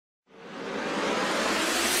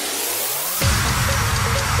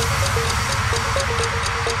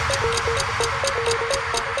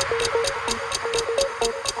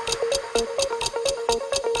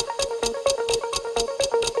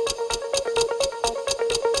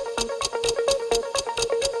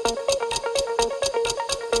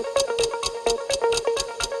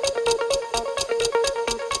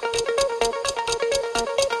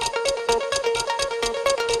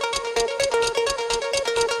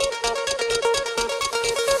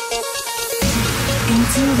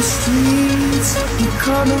Into the streets, we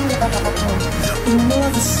come around. We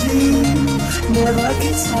never sleep, never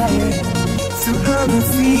get tired. Through urban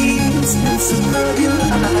fields and suburban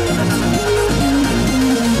life.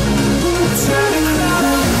 Turn the crowd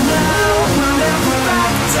up now, we'll never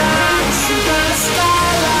back down. Shoot down the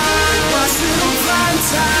skyline, watch it on prime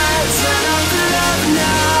time. Turn up the love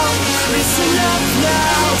now, listen up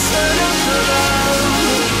now. Turn up the love.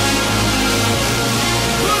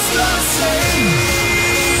 Who's gonna save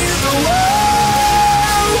the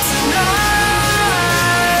world tonight?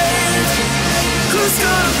 Who's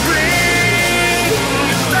gonna bring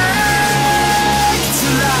it back to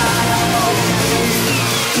life?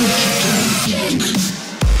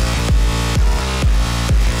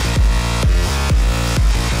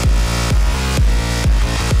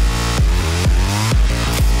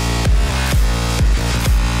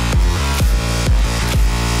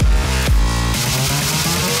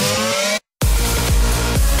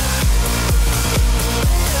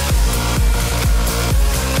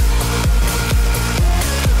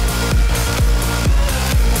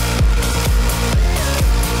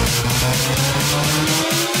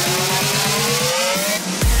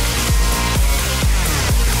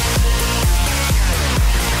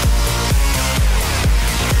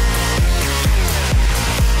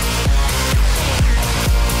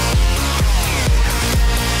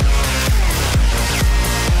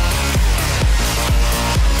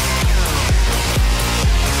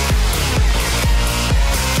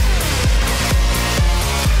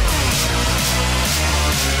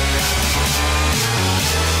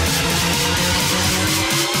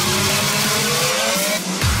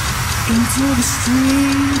 Into the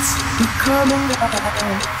streets, we come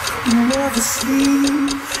around. We never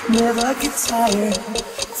sleep, never get tired.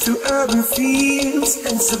 Through urban fields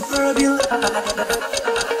and suburban life.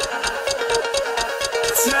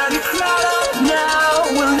 Turn the crowd up now,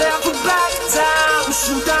 we'll never back down.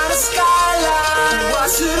 Shoot down the skyline,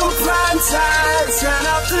 watch it on prime time. Turn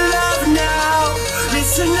up the love now,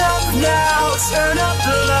 listen up now. Turn up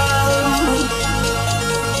the love.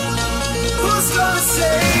 Who's gonna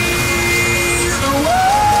save the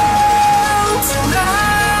world tonight?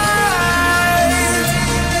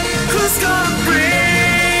 Who's gonna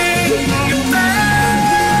bring it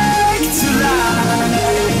back to life?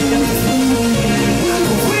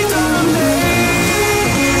 We're gonna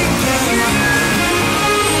make it.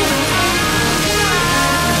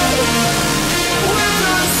 We're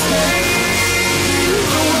gonna save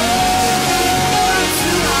the world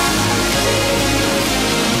tonight.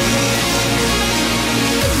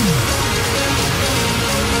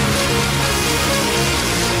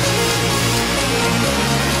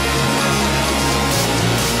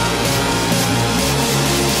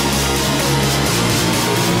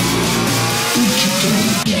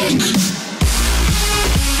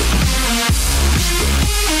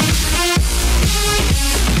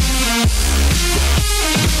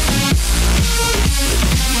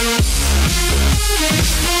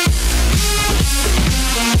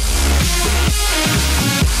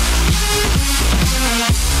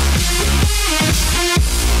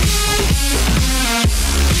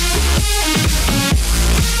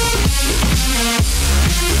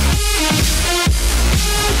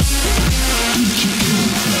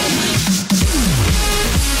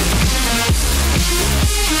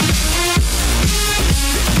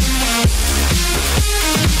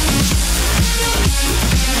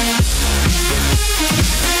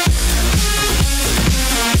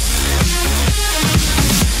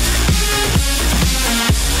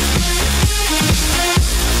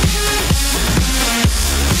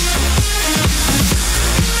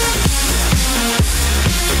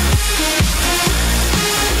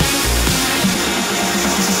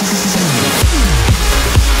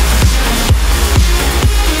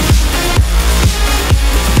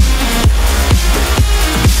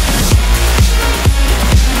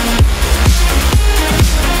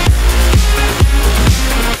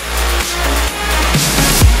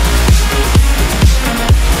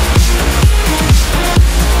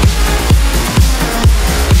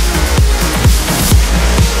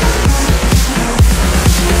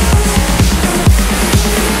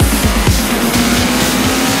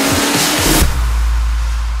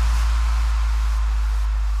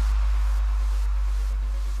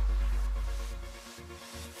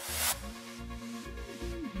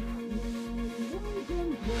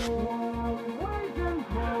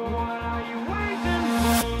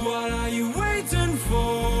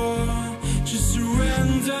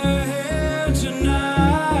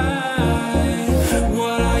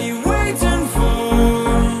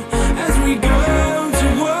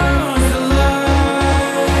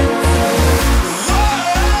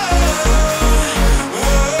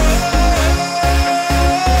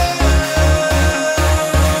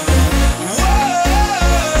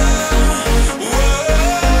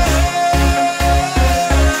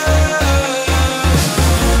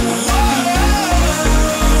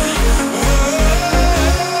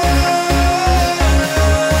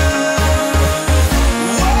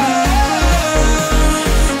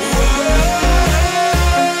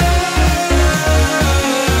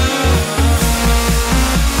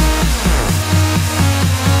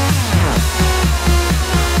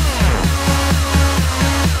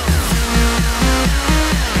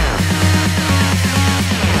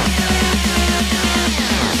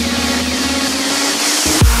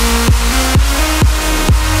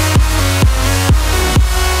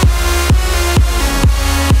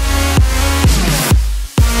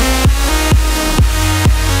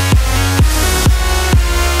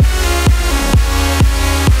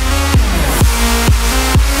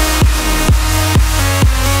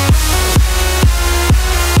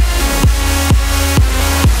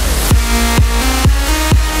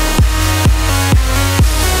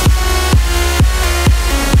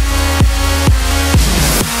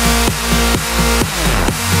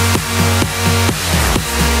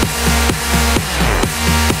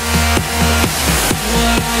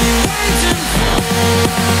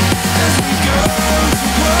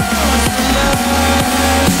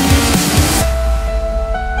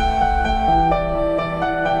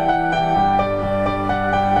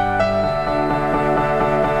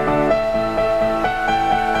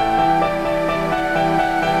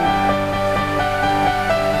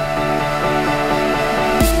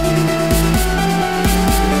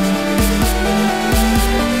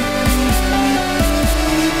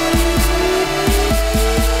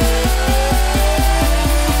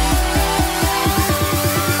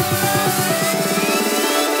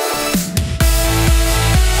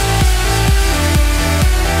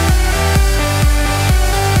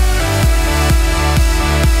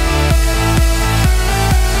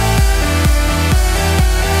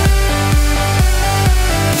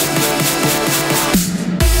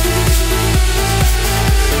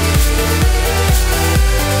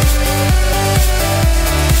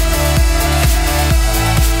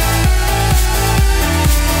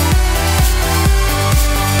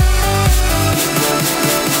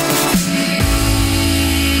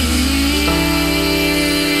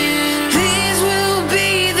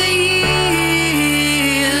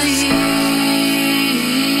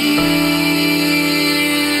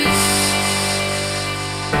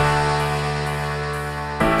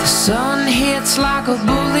 it's like a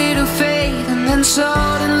bullet of fate, and then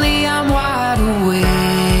suddenly I'm wide awake.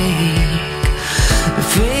 The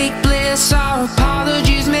fake bliss our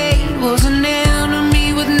apologies made was an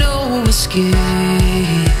enemy with no escape.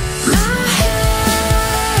 My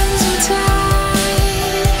hands are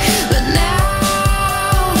tied, but now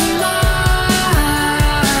I'm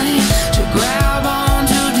mine to grab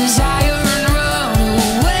onto desire and run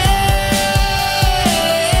away.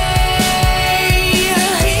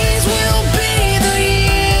 These will be the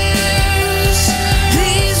years,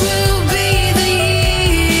 these will be the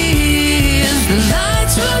years, the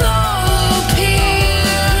lights will all appear.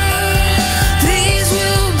 These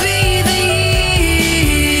will be the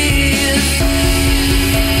years.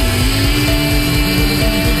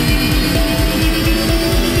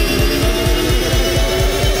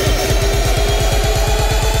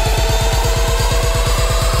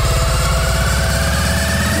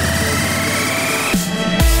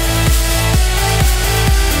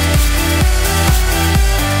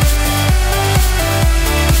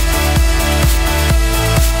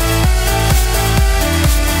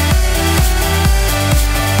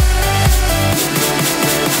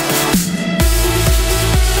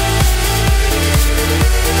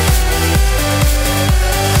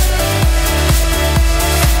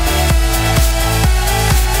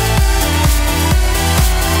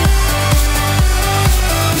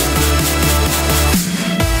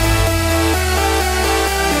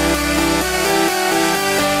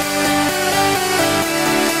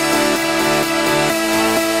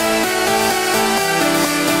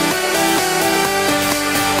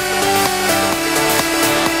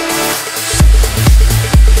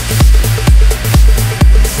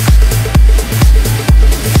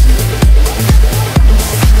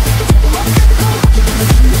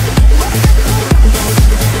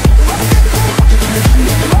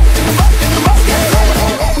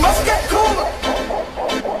 Must get cooler.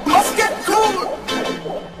 Must get cooler.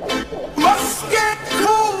 Must get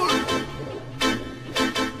cooler.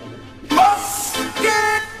 Must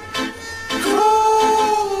get cool.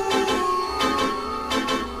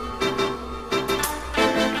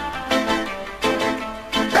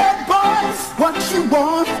 Bad boys, what you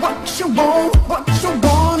want, what you want, what you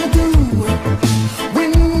wanna do?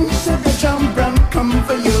 When should the jump and come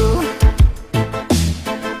for you?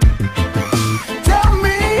 Tell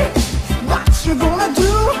me what you gonna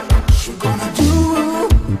do, what you gonna do?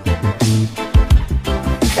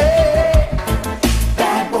 Hey,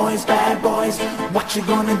 bad boys, what you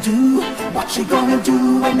gonna do? What you gonna do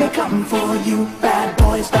when they come for you? Bad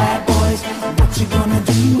boys, what you gonna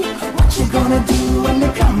do? What you gonna do when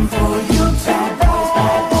they come for you?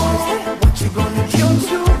 Bad boys, what you gonna do?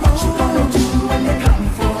 What you gonna do when they come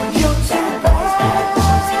for you? Bad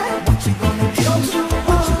boys, what you gonna do?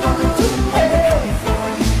 What you gonna do when they come for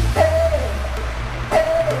you?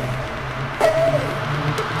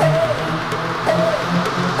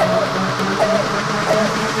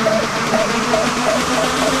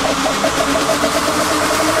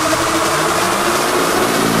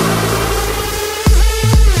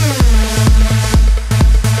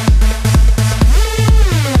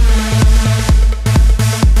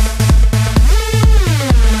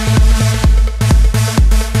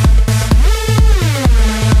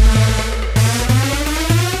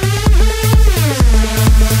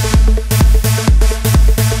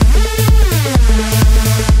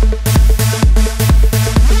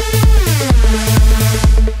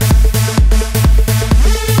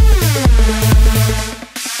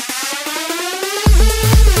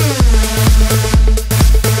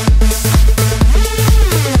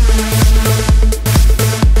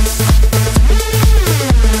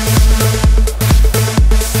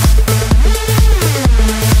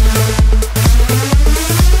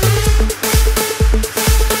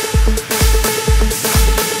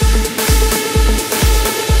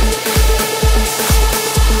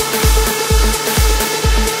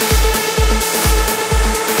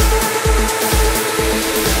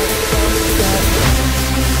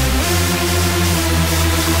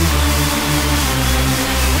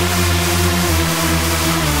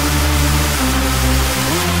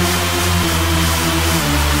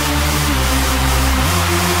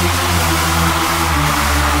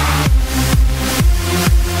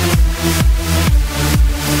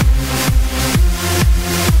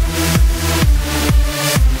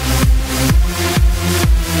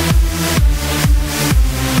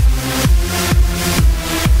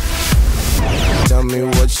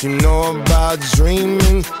 You know about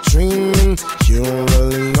dreaming, dreaming. You don't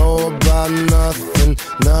really know about nothing,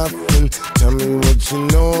 nothing. Tell me what you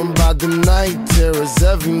know about the night terrors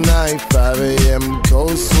every night. 5 a.m.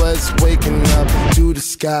 cold sweats waking up to the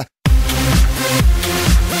sky.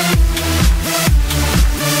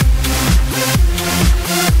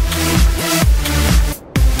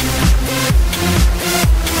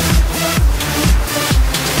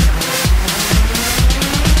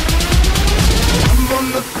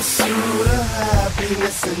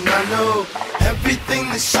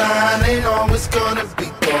 that shine ain't always gonna be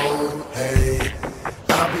gold. Hey,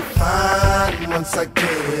 I'll be fine once I get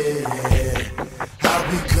it. I'll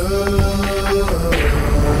be good.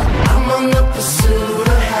 I'm on the pursuit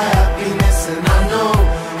of happiness, and I know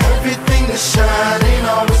everything that shine ain't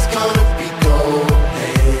always gonna be gold.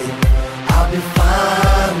 Hey, I'll be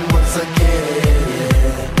fine once I get it.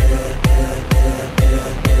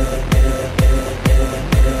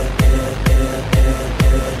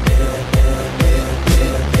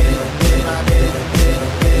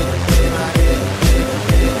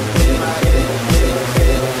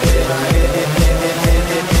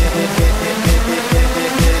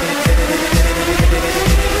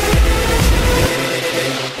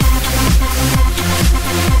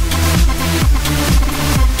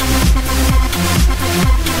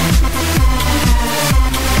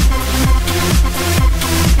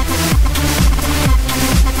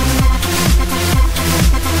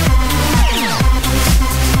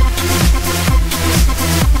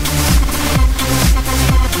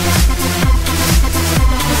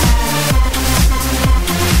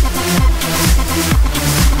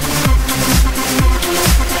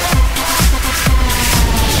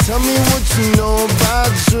 Tell me what you know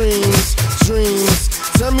about dreams, dreams.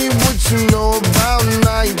 Tell me what you know about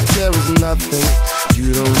night terrors, nothing.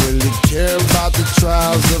 You don't really care about the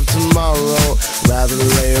trials of tomorrow. Rather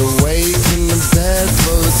lay awake in the bed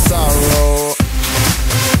full of sorrow.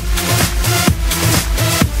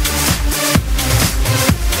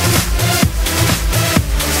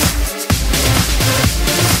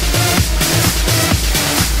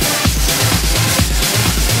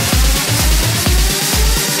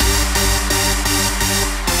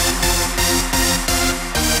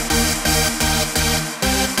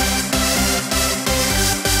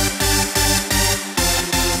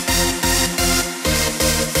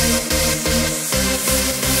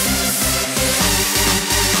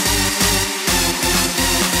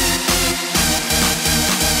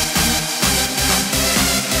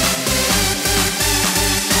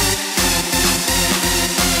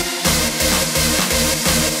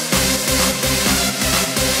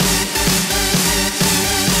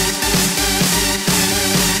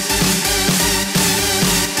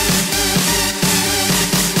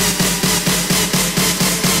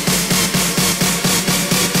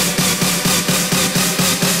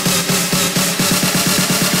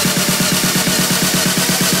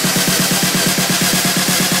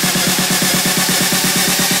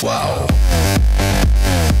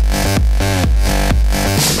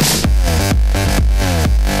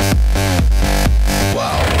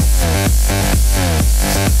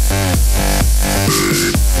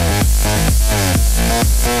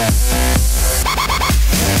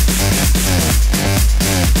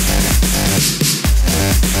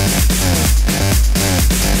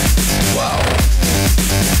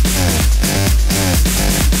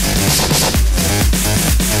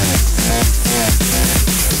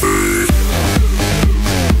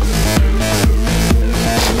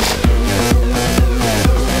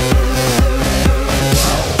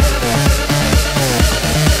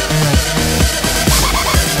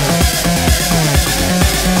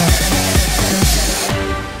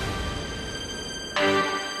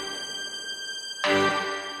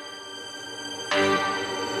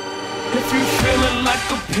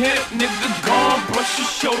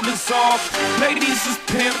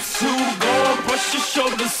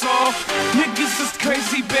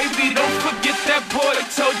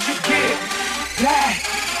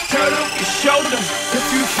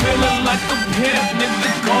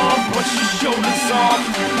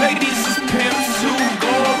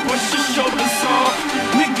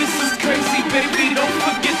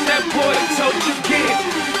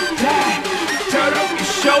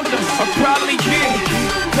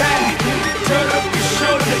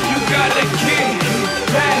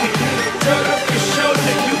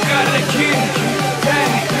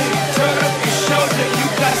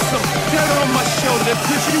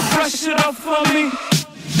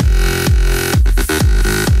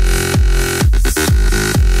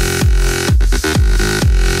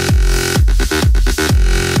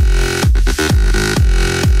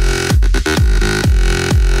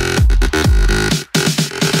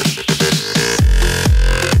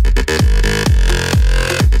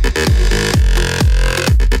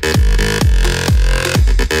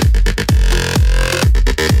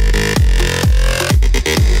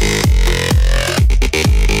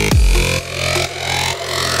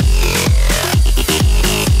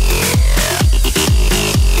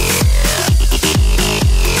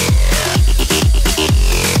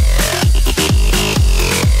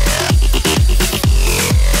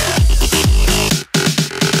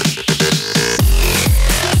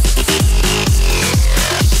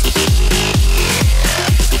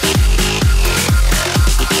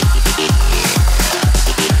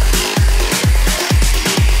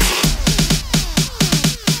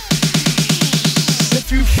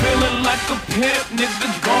 pimp, nigga,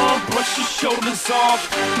 go on, brush your shoulders off.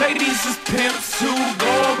 Ladies is pimps too,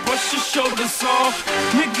 go on, brush your shoulders off.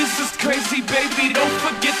 Niggas is crazy, baby, don't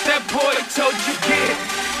forget that boy told you get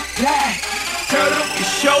that. Turn up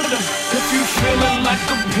your shoulders if you feeling like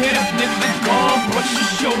a pimp, nigga, go on, brush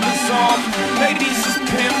your shoulders off. Ladies is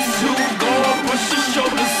pimps too, go on, brush your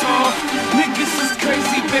shoulders off. Niggas is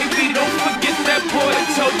crazy, baby, don't forget that boy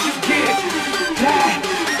told you get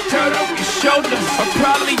that. Turn up your shoulders, I'll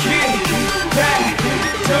probably get that.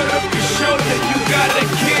 Turn up your shoulder, you gotta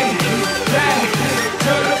get that.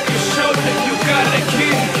 Turn up your shoulder, you gotta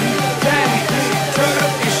get that. Turn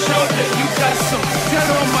up your shoulder, you got some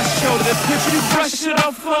dirt on my shoulder. Could you brush it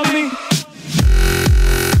off for me?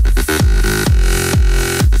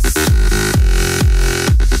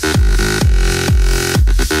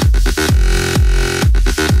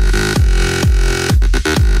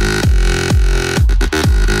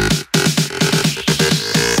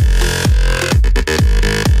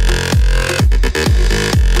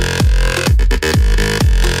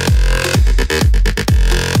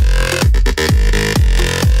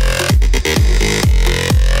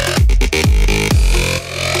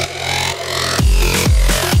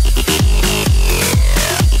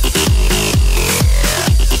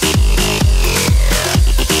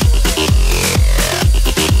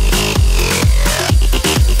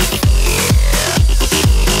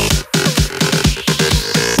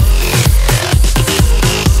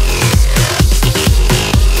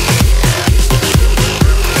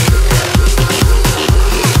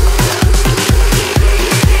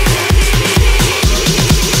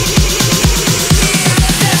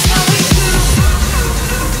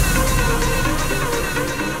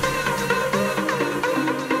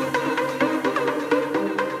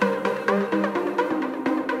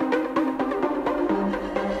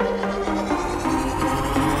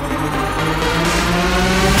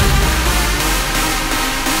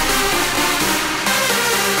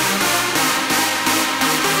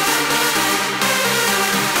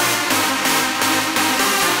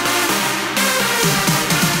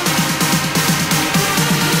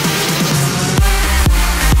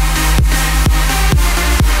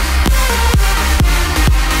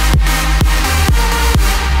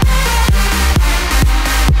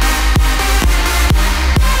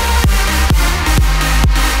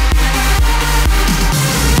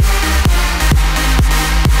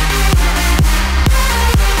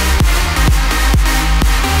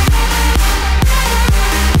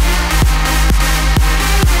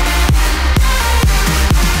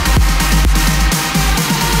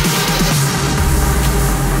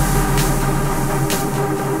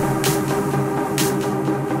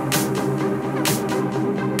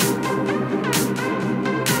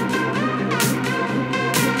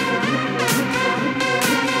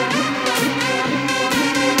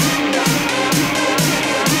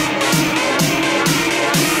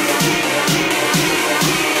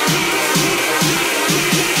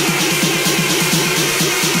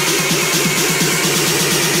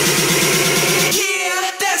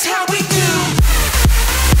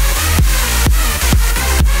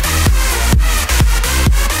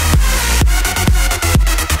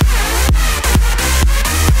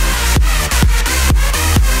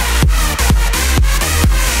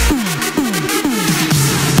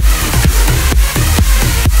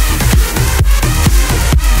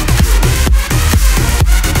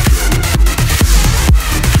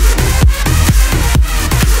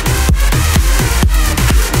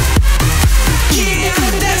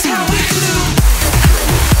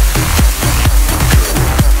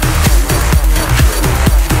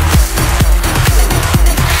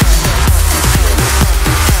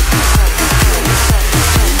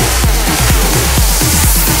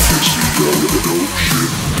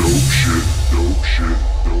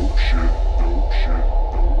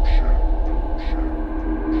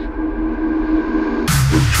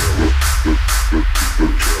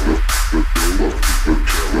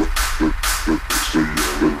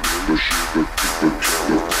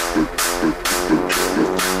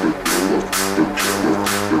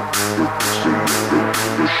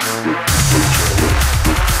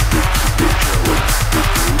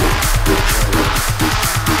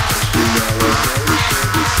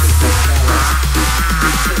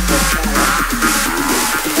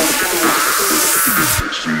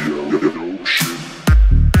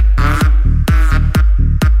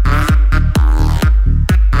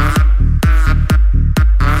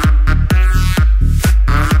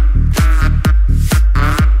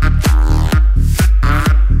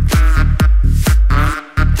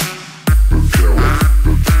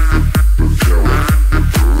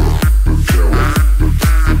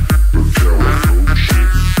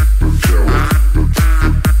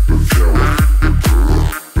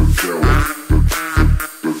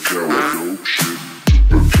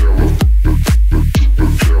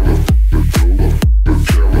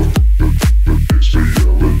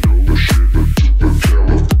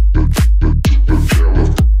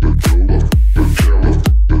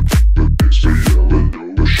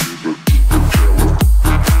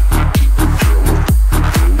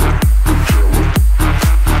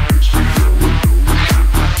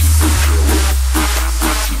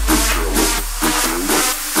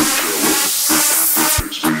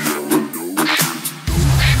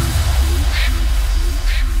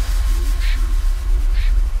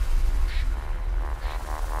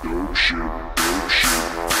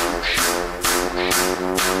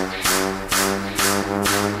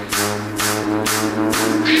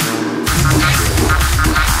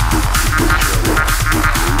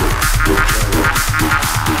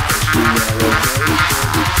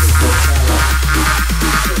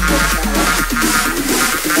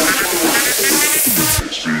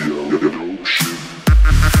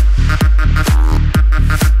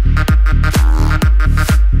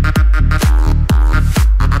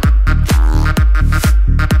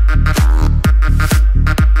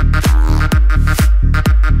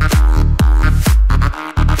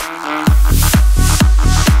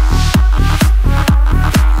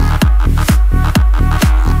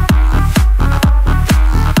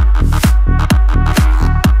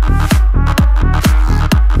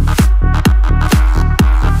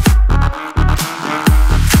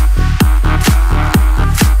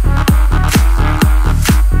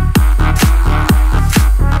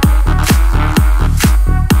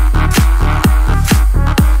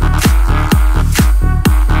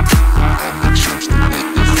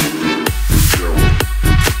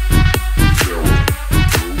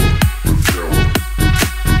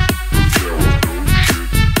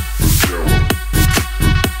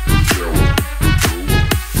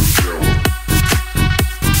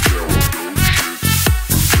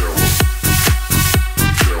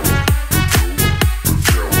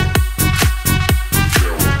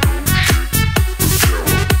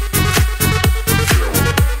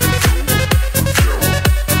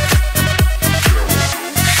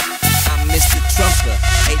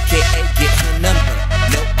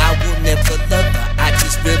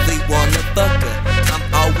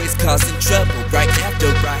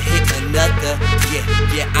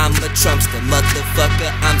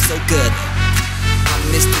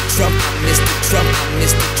 Trump, Mr. Trump,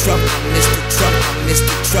 Mr. Trump, Mr. Trump,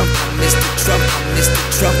 Mr. Trump, Mr. Trump, Mr.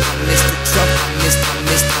 Trump, Mr. Trump, Mr.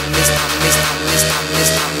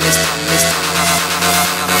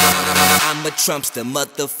 I'm a Trumpsta,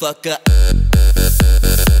 motherfucker.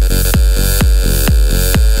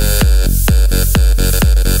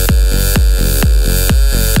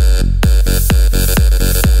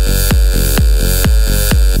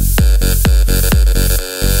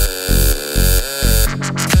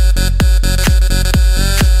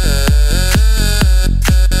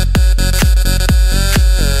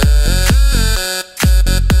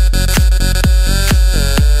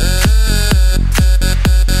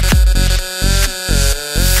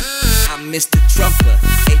 Mr. Trumper,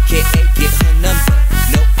 aka get her number.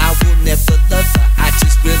 No, I will never love her, I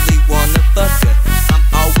just really wanna fuck her. I'm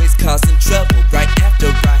always causing trouble right after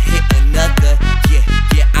I hit another.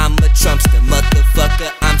 Yeah, I'm a Trumpsta, motherfucker,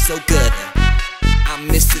 I'm so good. I'm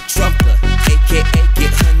Mr. Trumper, aka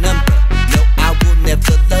get her number. No, I will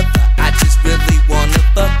never love her, I just really wanna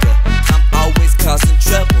fuck her. I'm always causing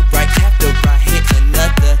trouble right after I hit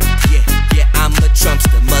another. Yeah, I'm a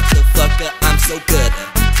Trumpsta, motherfucker, I'm so good.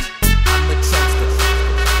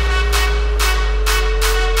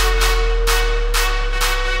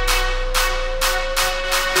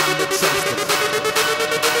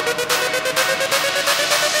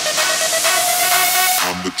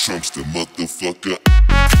 Trumpsta, motherfucker.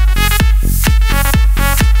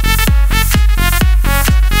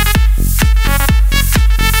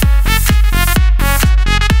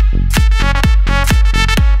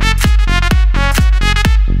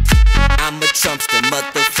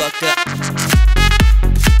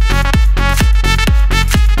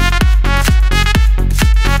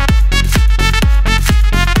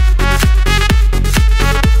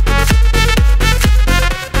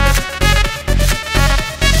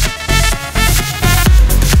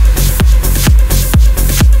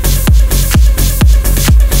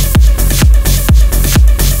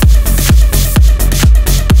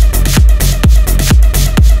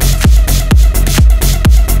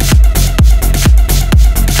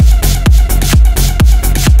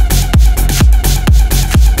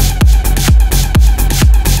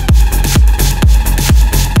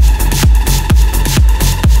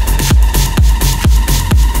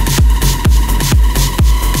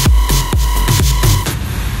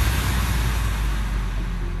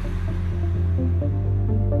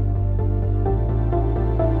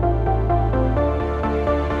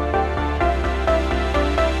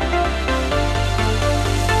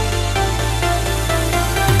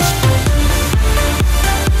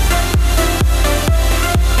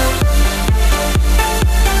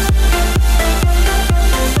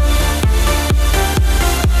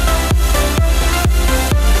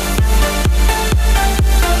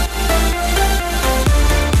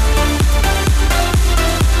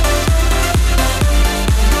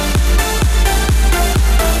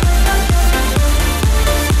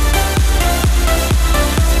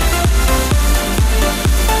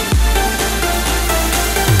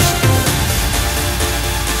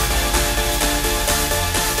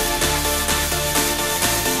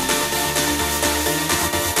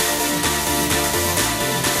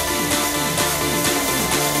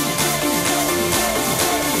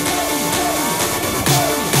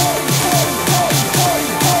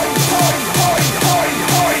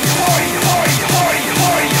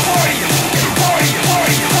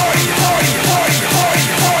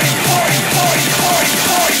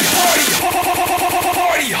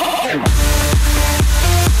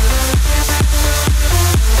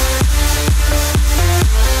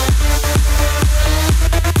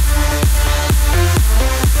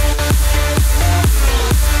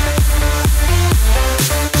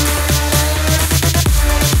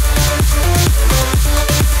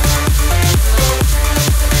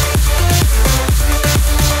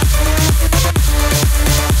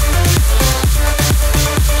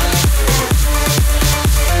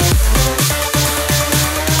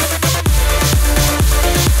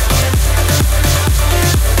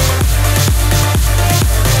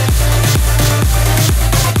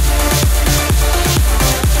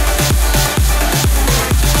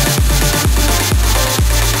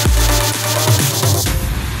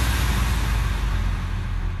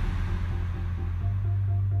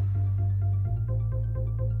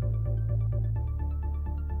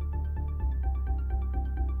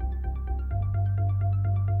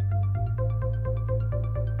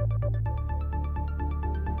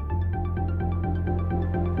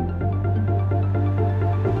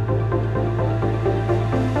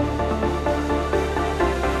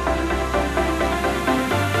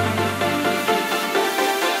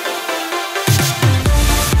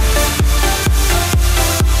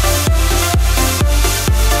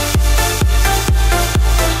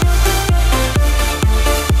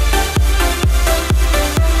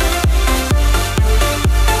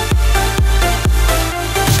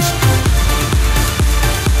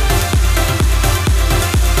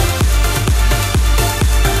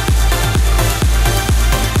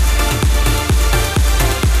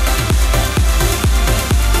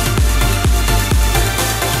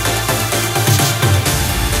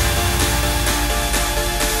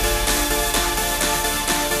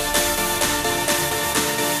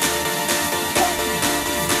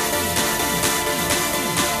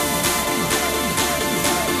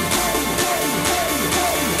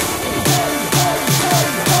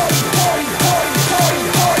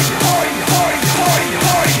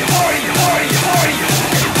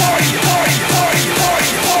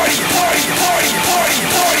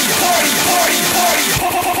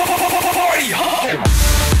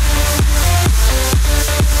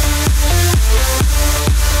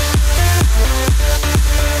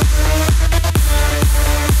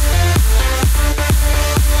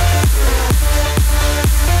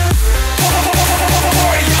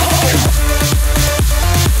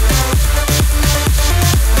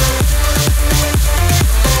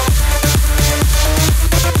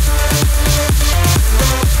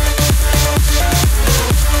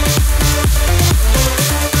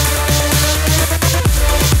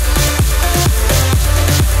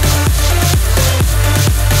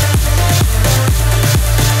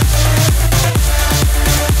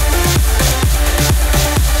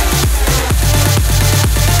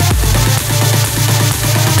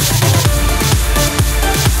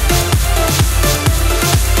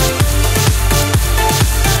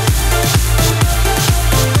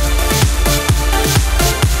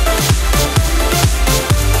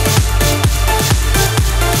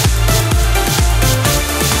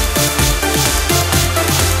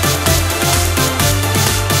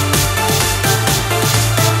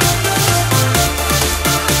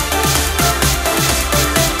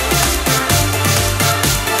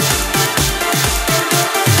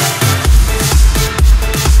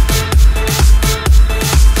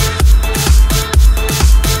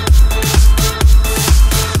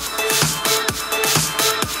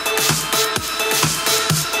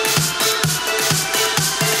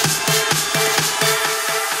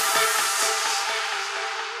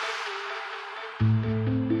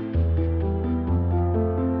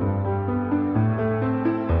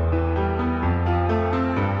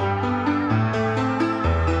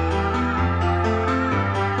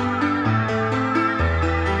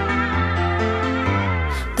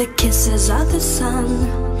 The kisses of the sun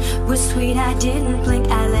were sweet, I didn't blink,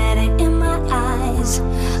 I let it in my eyes.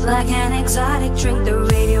 Like an exotic drink, the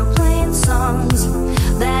radio playing songs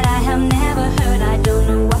that I have never heard, I don't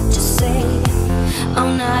know what to say.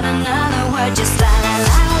 Oh, not another word, just la la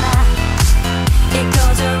la la. It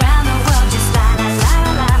goes around the world, just la la la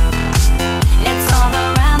la. It's all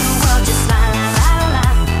around the world, just la la la la.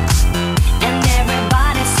 And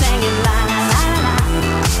everybody's singing la la la la.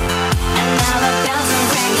 And now the bells are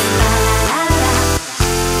ringing la la la la.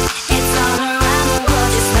 It's all around the world,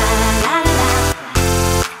 just la la la la.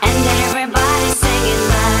 And everybody's singing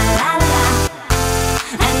la la la la.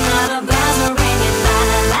 And now the bells are ringing la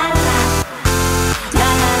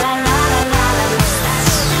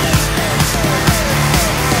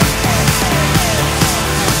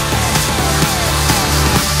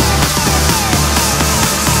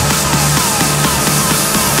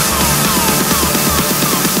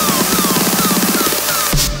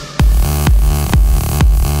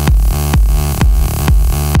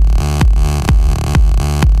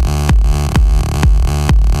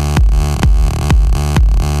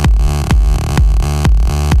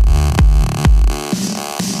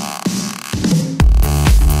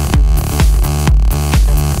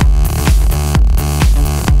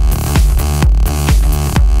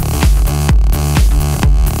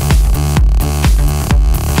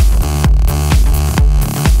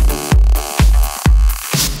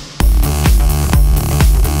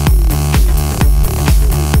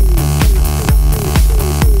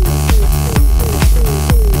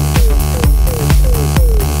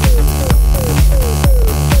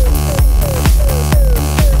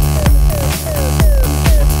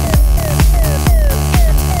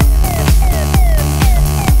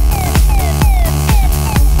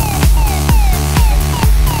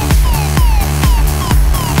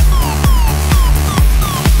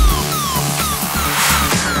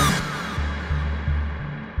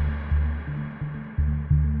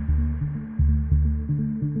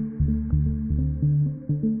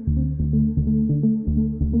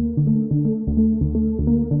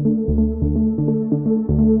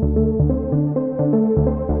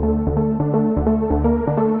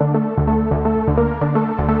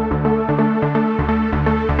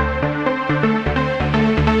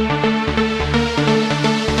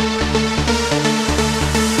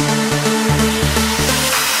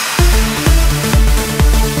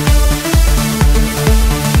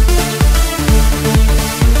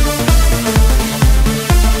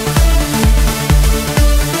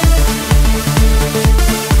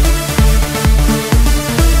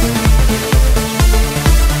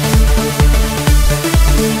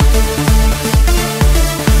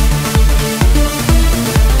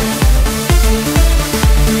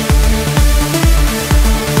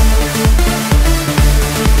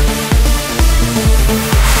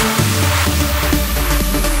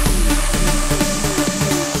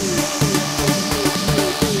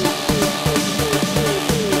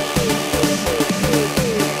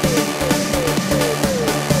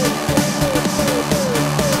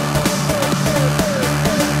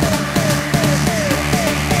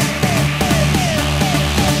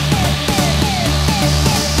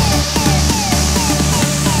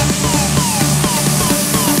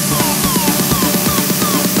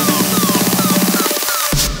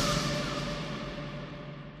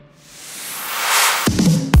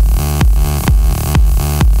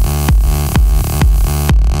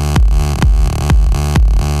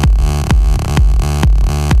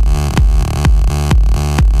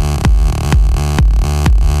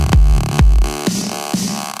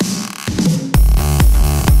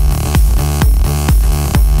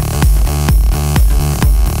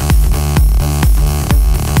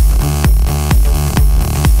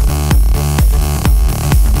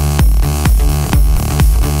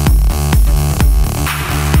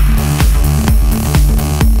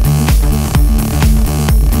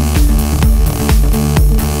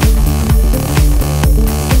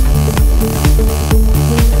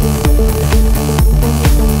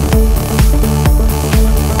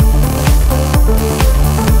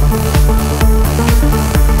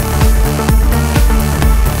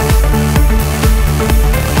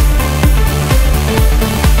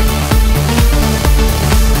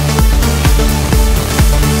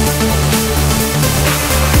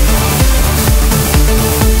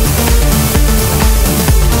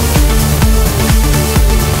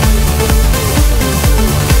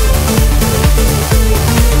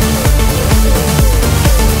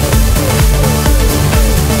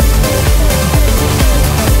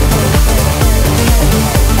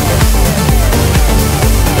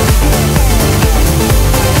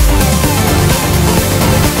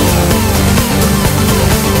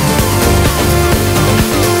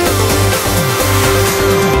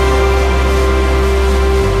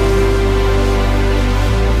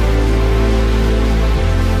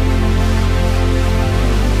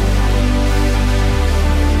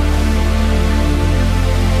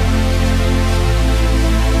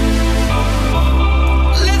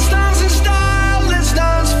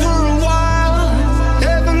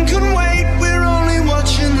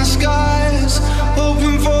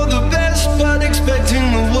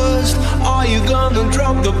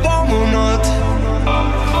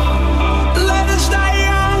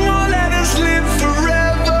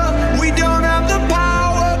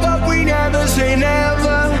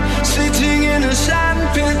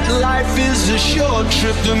your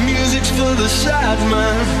trip, the music's for the sad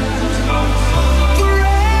man.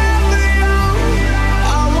 Forever young,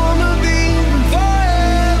 I wanna be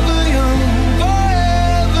forever young,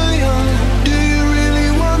 forever young. Do you really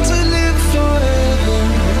want to live forever,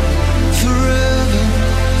 forever,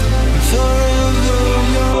 forever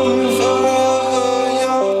young, forever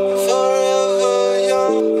young, forever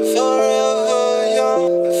young, forever young,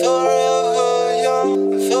 forever young,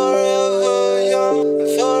 forever young,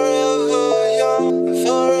 forever young,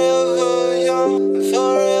 forever young,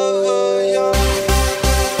 forever young.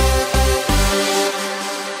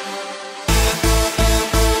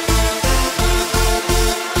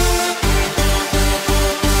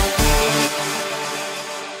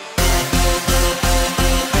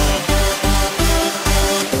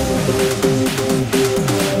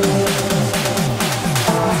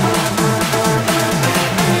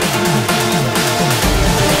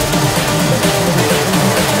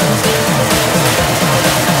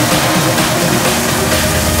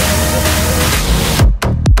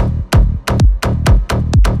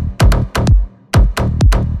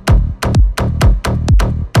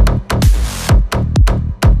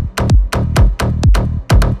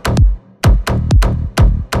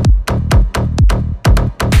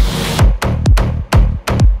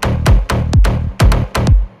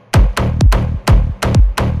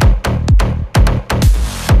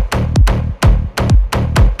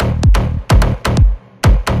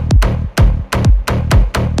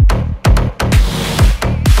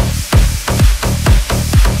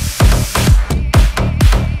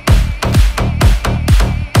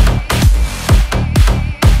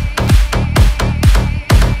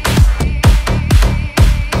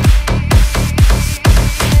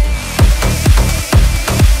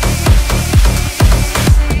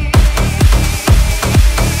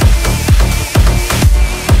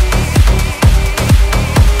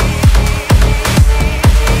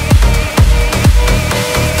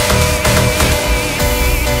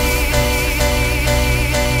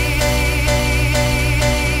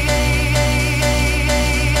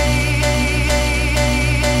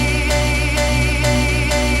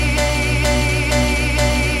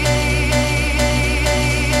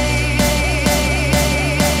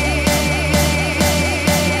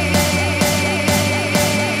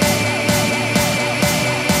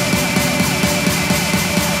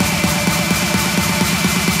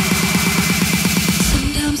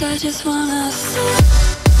 Sometimes I just wanna say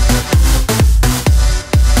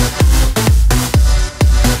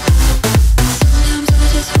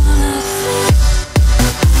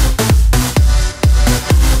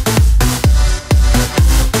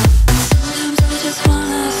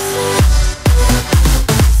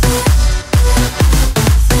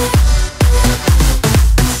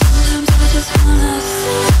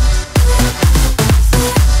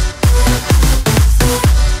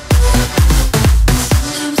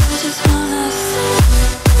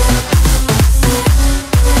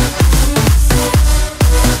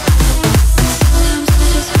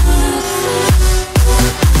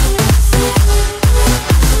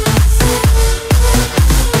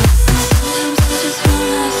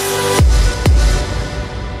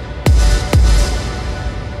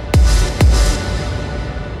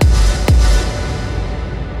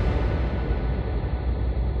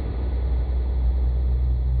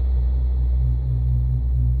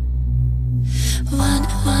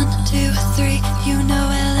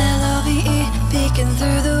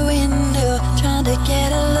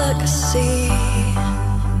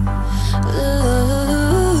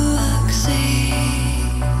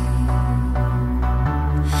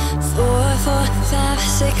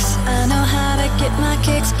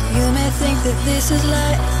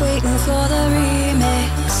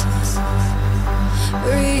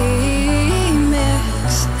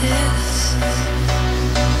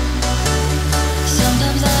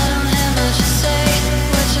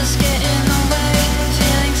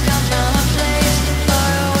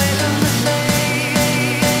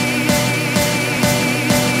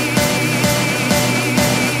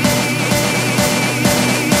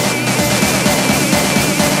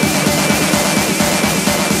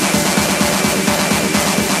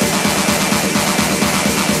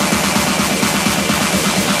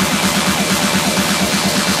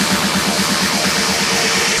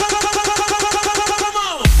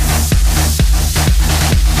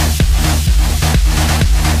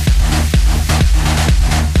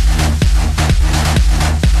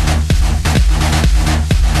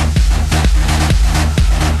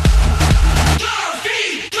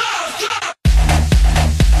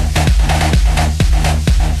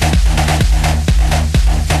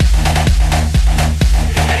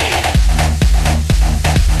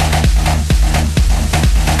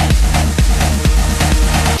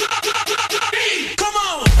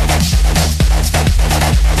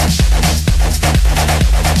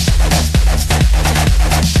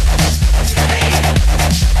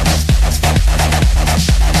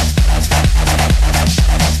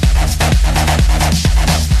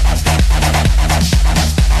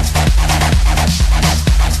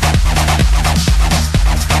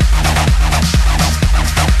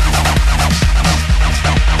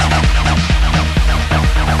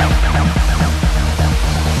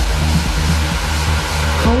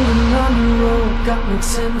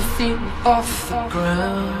 10 feet off the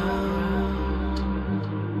ground.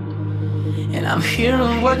 And I'm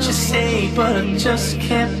hearing what you say, but I just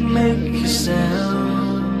can't make a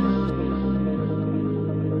sound.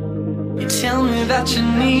 You tell me that you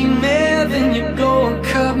need me, then you go and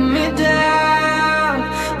cut me down.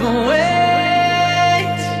 But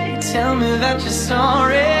wait, you tell me that you're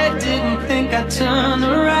sorry, didn't think I'd turn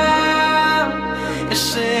around. You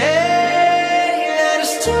say,